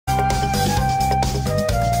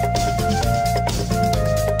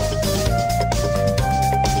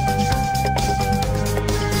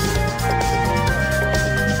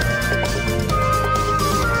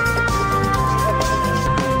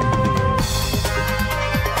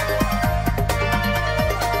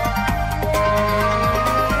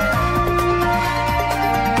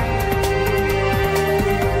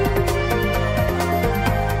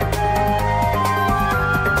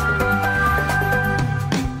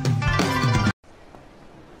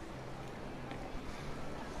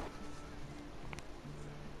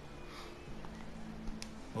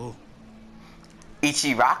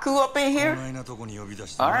Ichiraku up in here?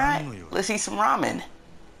 Alright, let's eat some ramen.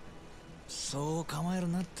 そう構える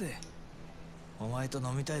なって。お前と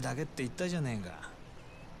飲みたいだけって言ったじゃねえか。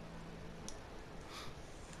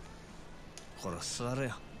ほら座れ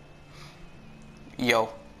よ。Yo,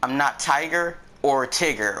 I'm not Tiger or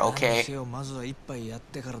Tigger, okay? まずは一杯やっ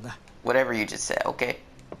てからだ。Whatever you just said, okay?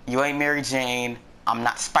 You ain't Mary Jane. I'm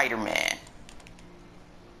not Spider-Man.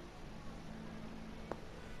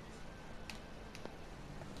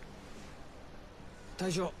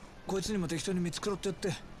 大将、こいつにも適当に見繕ってやっ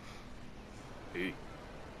て。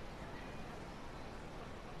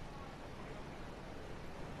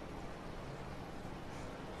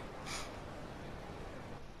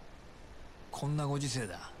こんなご時世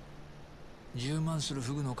だ。10万する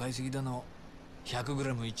フグの解析だの、100グ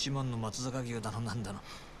ラム1万の松坂牛だのなんだの。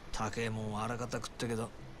高えもんはあらかた食ったけど、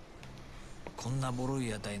こんなボロい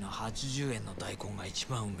屋台の80円の大根が一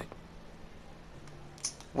番うめえ。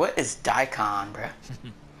What is daikon, bro?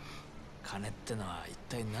 金ってのは一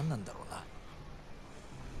体何なんだろ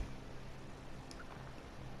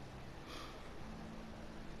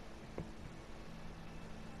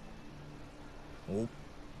うな。お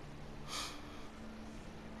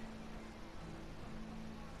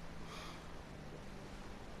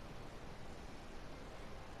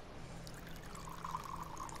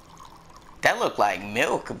That looked like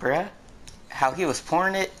milk, bruh. How he was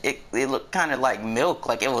pouring it, it looked kind of like milk,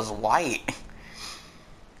 like it was white.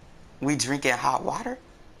 We drinking hot water?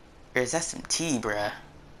 Or is that some tea, bruh?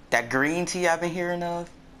 That green tea I've been hearing of?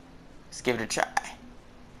 Let's give it a try.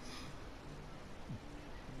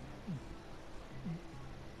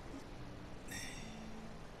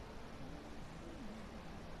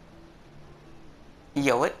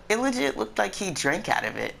 Yo, it legit looked like he drank out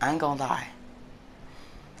of it. I ain't gonna lie.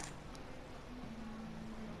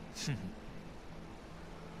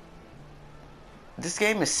 This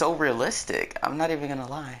game is so realistic. I'm not even gonna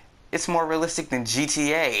lie. It's more realistic than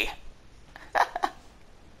GTA.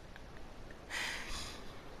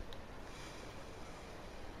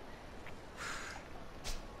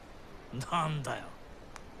 なんだよ。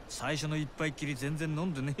最初の一杯きり全然飲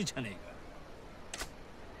んでねえじゃね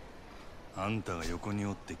えか。あんたが横に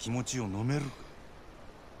おって気持ちを飲める。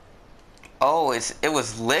Oh, it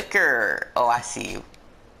was liquor. Oh, I see you.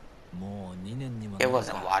 もう2年にも It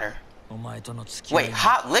wasn't water. お前との付き合い。 Wait,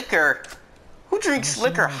 hot liquor? Who drinks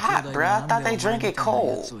liquor hot, bruh? I thought they drank it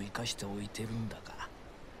cold.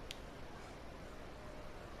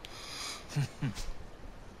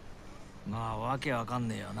 まあわけわかん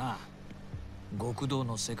ねえよな。極道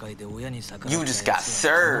の世界で親に逆らった You just got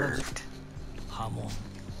served. 破門、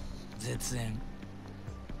絶縁、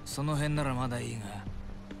その辺ならまだいいが、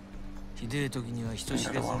ひでえ時には人知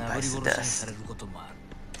れず殴り殺しにされることもある。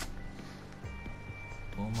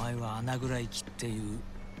お前は穴ぐらい切っていう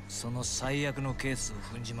その最悪のケースを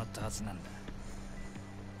踏んじまったはずなんだ。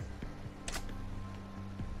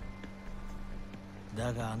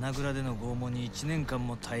だが穴蔵での拷問に1年間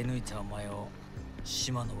も耐え抜いたお前を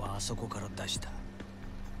島野はあそこから出した。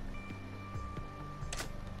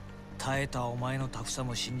耐えたお前のタフさ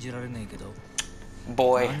も信じられねえけど、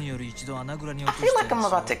 Boy, 何より一度穴蔵に I 落と feel した like I'm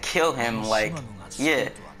about to kill him. Like,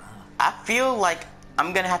 yeah, I feel like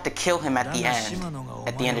I'm gonna have to kill him at the end.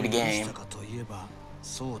 At the end of the game.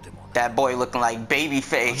 That boy looking like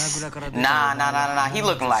Babyface. Nah. He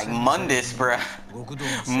looking like Mundus, bruh.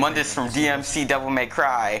 Mundus from DMC Devil May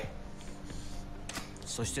Cry.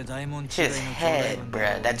 His head,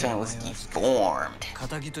 bruh. That joint was deformed.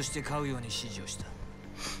 仇として飼うように指示をした。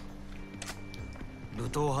武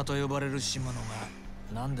闘派と呼ばれる島野が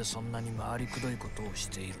なんでそんなに回りくどいことをし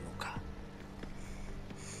ているのか。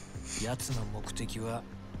奴の目的は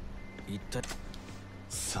一体。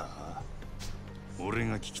さあ、俺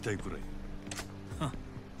が聞きたいくらい。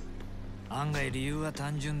案外理由は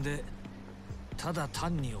単純で、ただ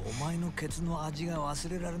単にお前のケツの味が忘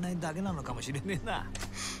れられないだけなのかもしれねえな。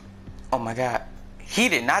Oh my god. He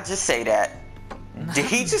did not just say that. Did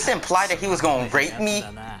he just imply that he was gonna rape me?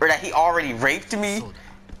 Or that he already raped me?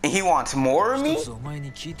 And he wants more of me?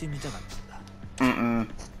 Mm-mm.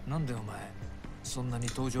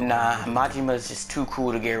 Nah, Majima's just too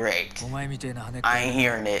cool to get raped. I ain't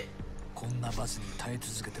hearing it.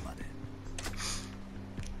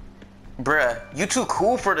 Bruh, you too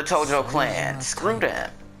cool for the Tojo clan. Screw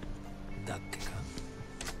them.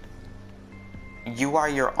 You are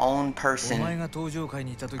your own person. Alright?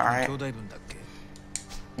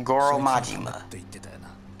 Goro Majima.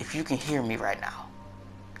 If you can hear me right now,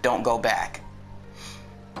 don't go back.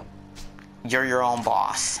 You're your own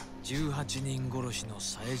boss. 18人殺しの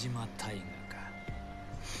冴島大河か。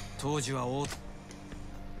当時は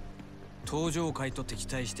東上会と敵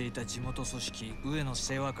対していた地元組織上野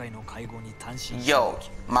清和会の会合に単身 Yo,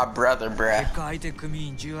 my brother, bruh. 結果相手組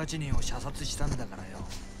員18人を射殺したんだからよ。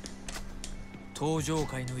東上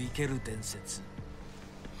会の生ける伝説、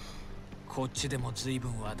こっちでも随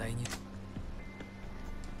分話題に。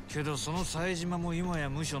けどその冴島も今や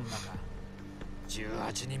無所の中、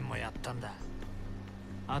18人もやったんだ。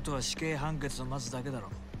あとは死刑判決を待つだけだろ。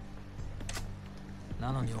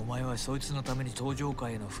なのにお前はそいつのために東上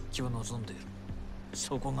会への復帰を望んでいる。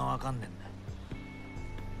そこがわかんねえんだ。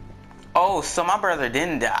Oh, so my brother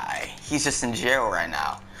didn't die. He's just in jail right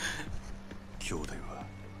now. 兄弟は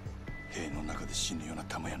兵の中で死ぬような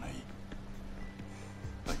玉やない。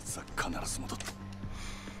あいつは必ず戻って。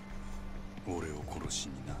俺を殺し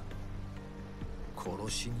にな。殺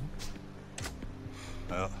しに？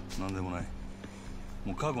いや、なんでもない。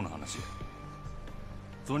もう過去の話や。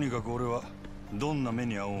とにかく俺はどんな目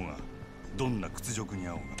に遭おうが、どんな屈辱に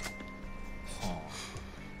遭おうが。は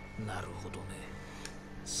あ、なるほどね。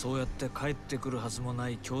そうやって帰ってくるはずもな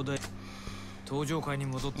い兄弟。東上会に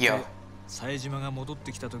戻って冴島が戻っ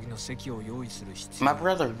てきた時の席を用意する必要。 My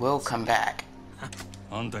brother will come back.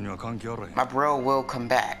 あんたには関係あらへん。 My bro will come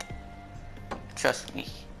back. Trust me.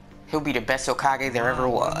 He'll be the best Hokage there ever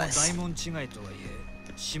大 was. 門違いとはい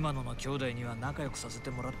え、島野の兄弟には仲良くさせて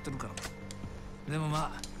もらってるから。でも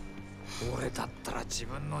まあ、俺だったら自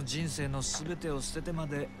分の人生の全てを捨ててま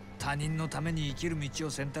で他人のために生きる道を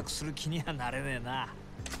選択する気にはなれねえな。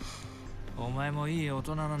お前もいい大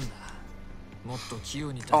人なんだ。もっと器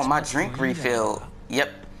用に立ち Oh, 回 my ってもいい drink んじゃない refill. か。 Yep.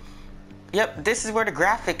 Yep, this is where the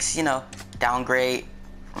graphics, downgrade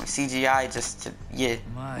from CGI just to,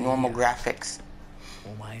 normal graphics.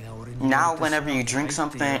 お前が俺に Now, 言われた whenever you 素直 drink に入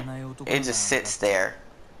ってやらない something, 男だ it just sits there.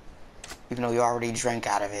 Even though you already drank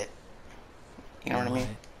out of it. You know what I お mean?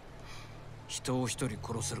 前人を一人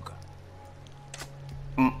殺せるか？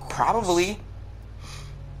 Probably.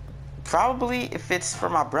 Probably if it's for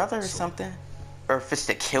my brother or something. Or if it's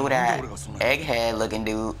to kill that egghead looking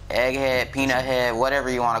dude. Egghead, peanut head, whatever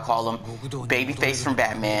you want to call him. Babyface from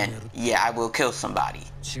Batman. Yeah, I will kill somebody.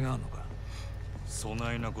 違うのか？そ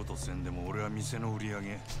ないなことせんでも俺は店の売り上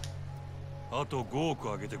げあと5億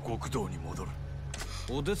上げて極道に戻る。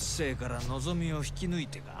おデッセイから望みを引き抜い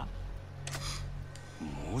てか？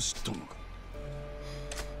もう知っとんのか？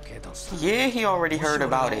 Yeah, he already heard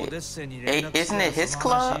about it. Hey, isn't it his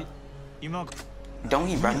club? Don't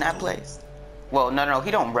he run that place? Well, no,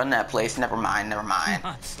 he don't run that place. Never mind.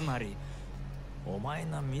 つまりお前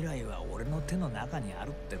の未来は俺の手の中にある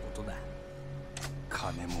ってことだ。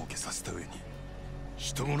金儲けさせた上に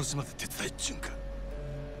人殺しまで手伝いっちゅうんか。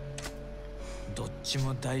どっち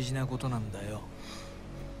も大事なことなんだよ。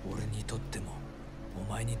俺にとっても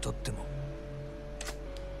お前にとっても。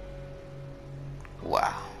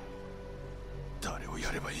 Wow. 誰を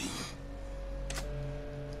やればいいんよ。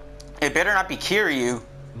 It better not be Kiryu.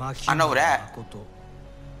 I know that.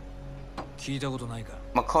 聞いたことないか？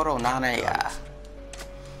 Makoto Nanaya.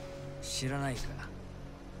 知らないか？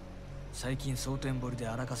最近蒼天堀で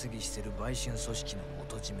荒稼ぎしてる売春組織の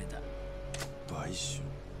元締めだ。買収。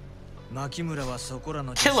牧村はそこら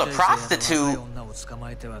の Kill a 女子大生 prostitute. や若い女を捕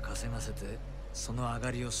まえては稼がせて、その上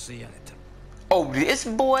がりを吸い上げてる。 Oh,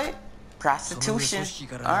 this boy? その Prostitution. 組織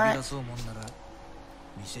から逃げ Alright. 出そうもんなら、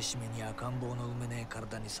見せしめに赤ん坊の埋めねえ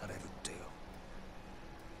体にされるってよ。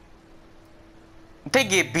 They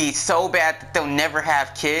get beat so bad that they'll never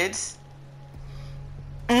have kids.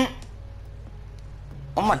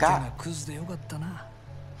 Oh my 相手 god. がクズでよかったな。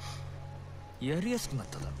やりやすくなっ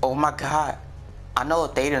ただろ。 Oh my god. I know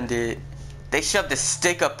what they done did. They shoved a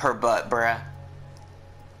stick up her butt, bruh.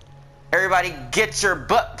 Everybody get your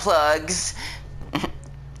butt plugs.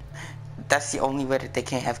 That's the only way that they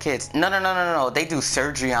can't have kids. No. They do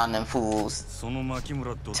surgery on them fools. その牧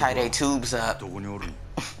村って男 Tie their tubes up. どこにおるん？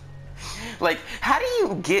 Like, how do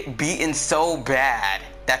you get beaten so bad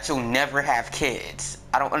that you'll never have kids?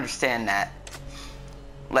 I don't understand that.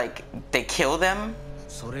 Like, they kill them?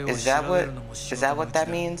 それを Is 調 that べ what るのも仕 is 事 that の what うちだ。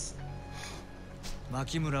 that means?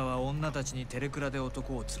 牧村は女たちにテレクラで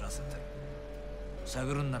男を釣らせてる。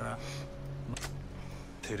探るんなら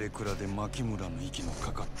テレクラで牧村の息の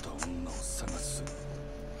かかった女を探す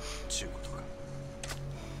ちゅうことか。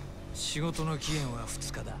仕事の期限は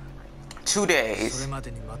2日だ。 2それ days. まで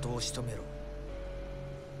に的を仕留めろ。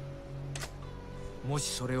もし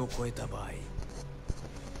それを超えた場合、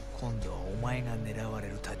今度はお前が狙われ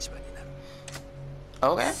る立場になる。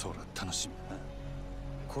 Okay. そら楽しみやな。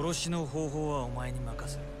殺しの方法はお前に任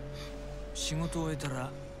せる。仕事を終えたら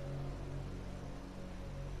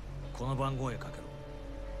この番号へかけ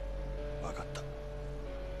ろ。分かった。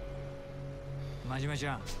真島ち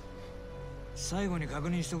ゃん、最後に確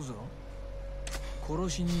認しとくぞ。殺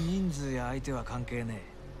しに人数や相手は関係ねえ。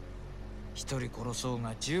一人殺そう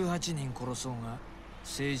が18人殺そうが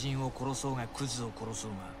成人を殺そうがクズを殺そ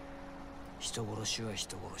うが人殺しは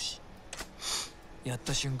人殺し。やっ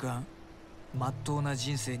た瞬間まっとうな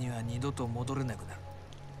人生には二度と戻れなくなる。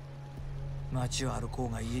街を歩こ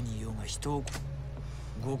うが家にいようが人を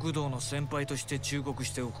極道の先輩として忠告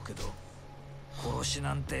しておくけど、殺し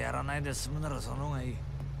なんてやらないで済むならその方がいい。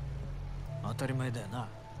当たり前だよな。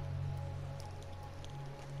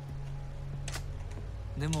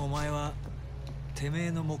でもお前はてめ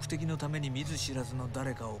えの目的のために見ず知らずの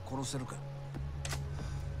誰かを殺せるか。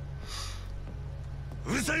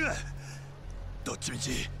うるさいわ。どっちみ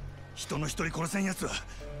ち人の一人殺せんやつは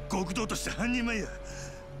極道として半人前や。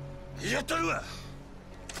やったるわ。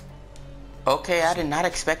 Okay, I did not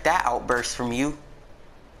expect that outburst from you.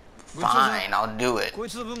 Fine, I'll do it. こい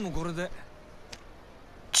つの分もこれで。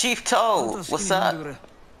 Chief Toad, what's up?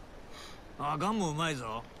 あ、ガンもうまい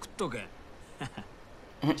ぞ。食っとけ。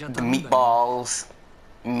 The meatballs.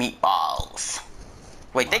 Meatballs.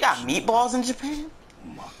 Wait, they got meatballs in Japan?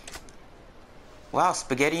 Wow,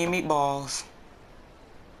 spaghetti and meatballs.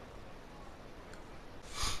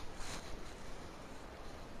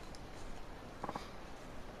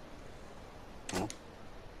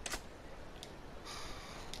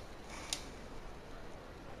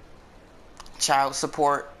 Child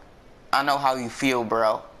support. I know how you feel,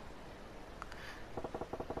 bro.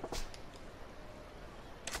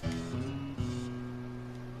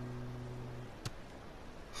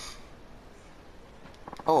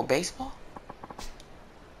 Oh, baseball?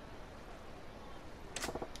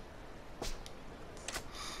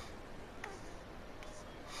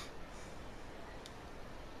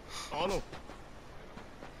 Oh no.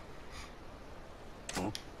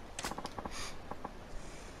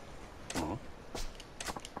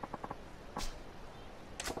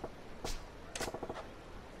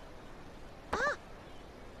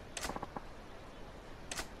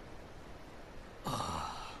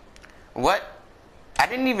 What? I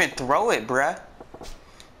didn't even throw it, bruh.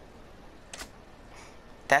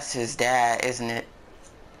 That's his dad, isn't it?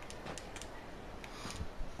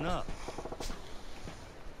 No.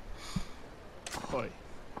 Hi.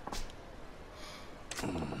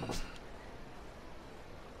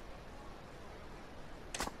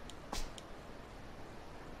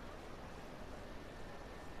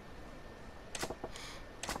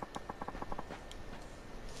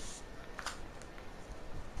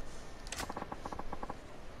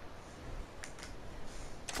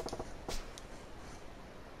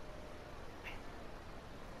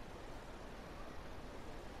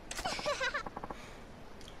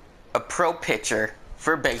 A pro pitcher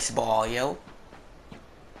for baseball, yo.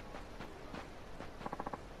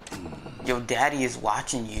 Yo, daddy is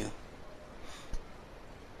watching you.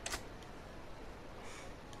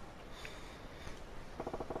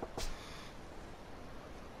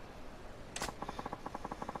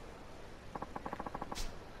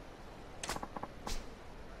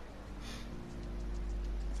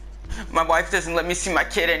 My wife doesn't let me see my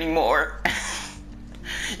kid anymore.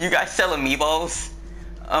 You guys sell amiibos?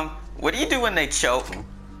 What do you do when they choke?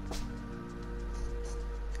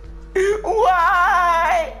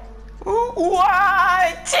 Why?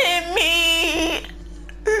 Why, Timmy?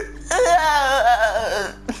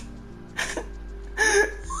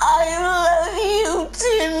 I love you,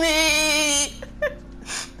 Timmy.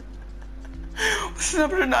 What's the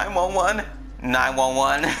number to 911?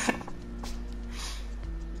 911.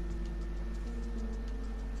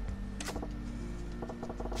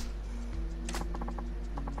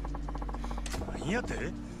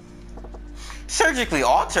 Surgically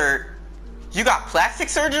altered? You got plastic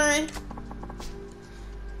surgery?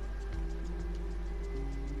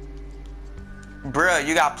 Bruh,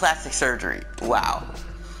 you got plastic surgery. Wow.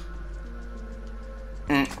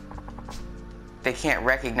 They can't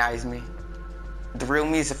recognize me. The real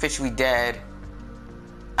me is officially dead.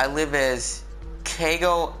 I live as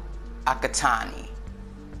Keigo Akatani.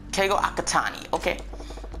 Keigo Akatani, okay.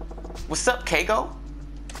 What's up, Keigo?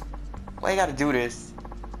 Why you gotta do this?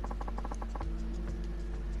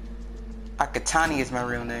 Akatani is my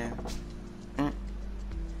real name.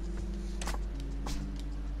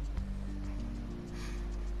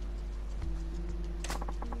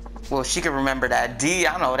 Well, she can remember that D,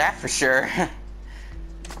 I know that for sure.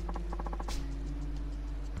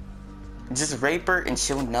 Just rape her and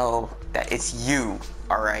she'll know that it's you,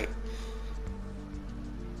 alright?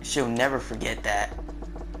 She'll never forget that.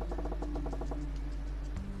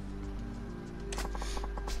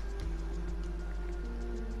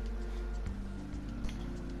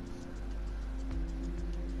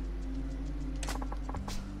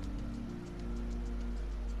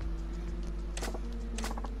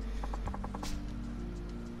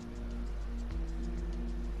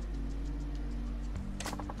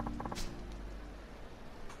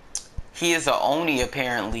 He is a Oni,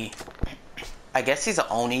 apparently. I guess he's a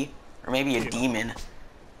Oni. Or maybe a demon.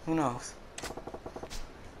 Who knows?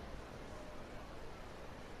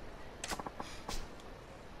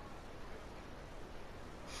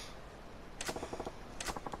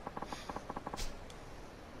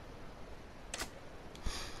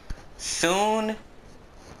 Soon,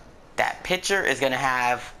 that picture is gonna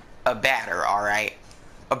have a batter, alright?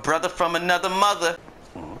 A brother from another mother.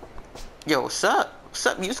 Yo, what's up? What's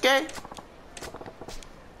up, Yusuke?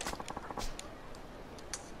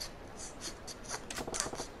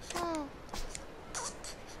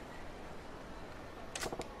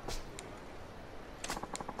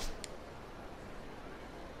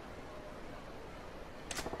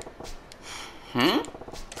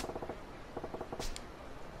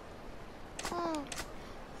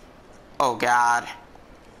 Oh God.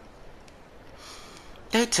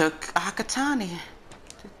 They took Akatani.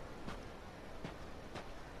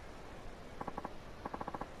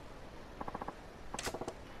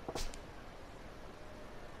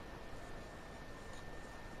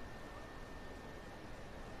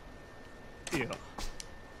 Yeah.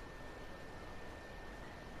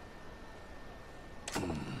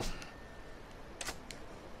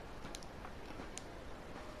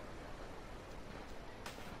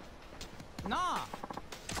 Nah.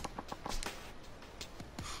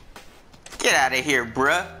 Get out of here,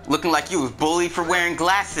 bruh. Looking like you was bullied for wearing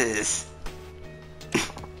glasses.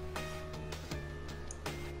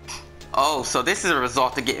 Oh, so this is a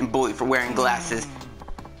result of getting bullied for wearing glasses.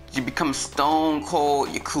 You become stone cold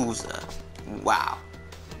YAKUZA. Wow.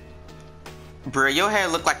 Bruh, your hair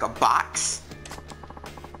look like a box.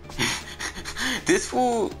 This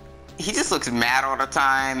fool, he just looks mad all the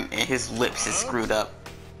time and his lips is screwed up.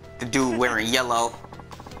 The dude wearing yellow.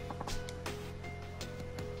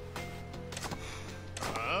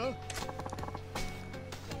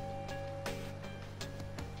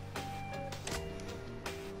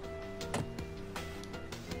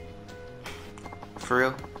 For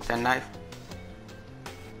real? That knife?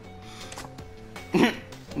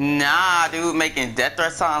 Nah, dude, making death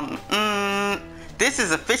threats on... this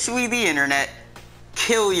is officially the internet.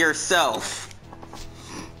 Kill yourself.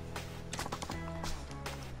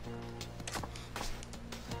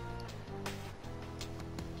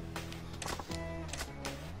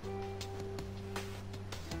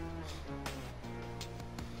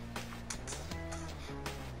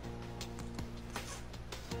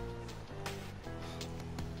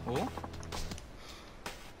 Oh?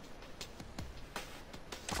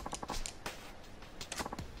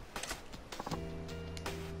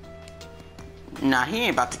 Nah, he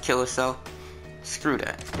ain't about to kill himself. Screw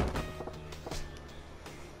that.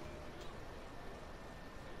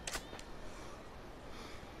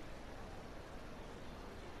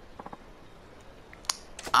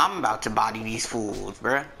 I'm about to body these fools,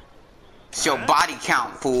 bruh. It's your body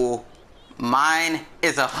count, fool. Mine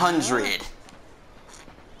is 100.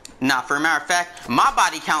 Nah, for a matter of fact, my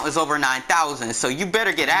body count is over 9,000, so you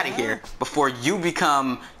better get out of here before you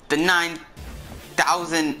become the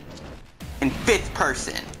 9,005th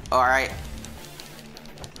person, alright?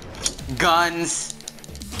 Guns.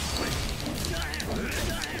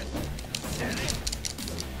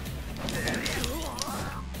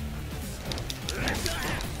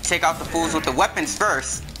 Take out the fools with the weapons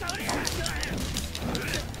first.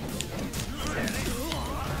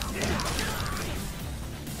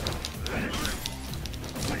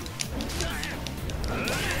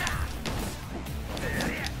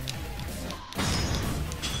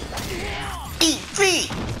 Eat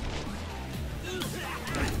feet!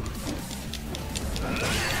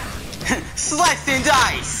 Slice and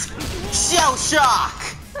dice! Shell shock!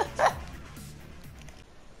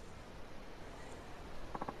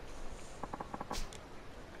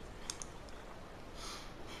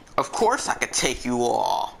 Of course I could take you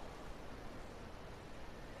all.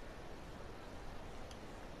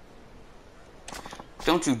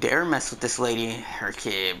 Don't you dare mess with this lady and her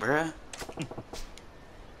kid, bruh.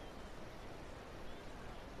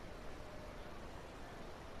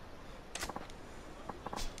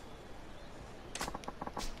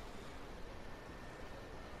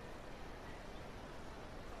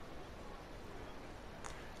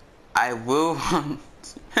 I will...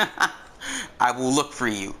 I will look for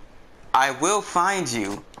you. I will find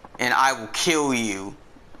you, and I will kill you.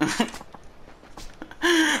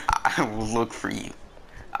 I will look for you.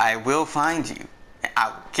 I will find you, and I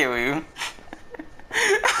will kill you.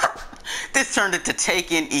 This turned into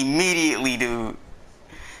Taken immediately, dude.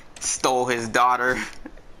 Stole his daughter.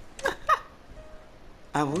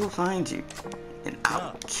 I will find you, and I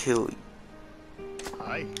will kill you.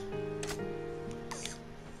 Hi.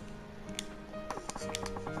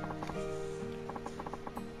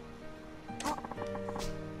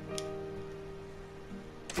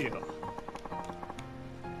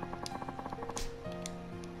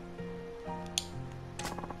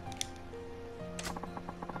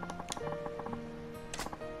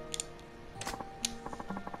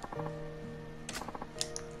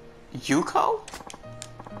 Yuko?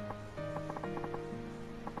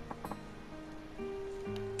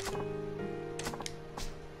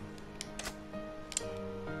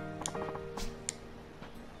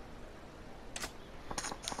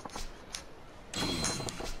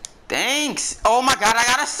 Thanks! Oh my god, I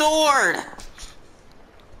got a sword!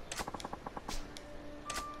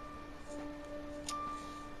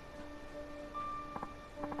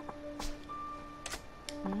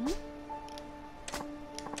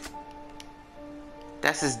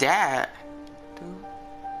 That's his dad. Dude.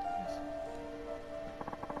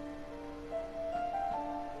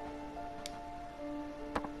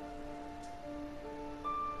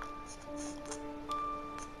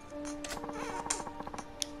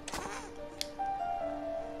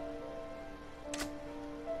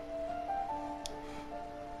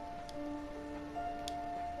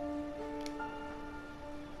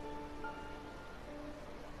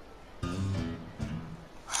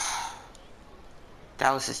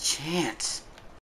 That was his chance.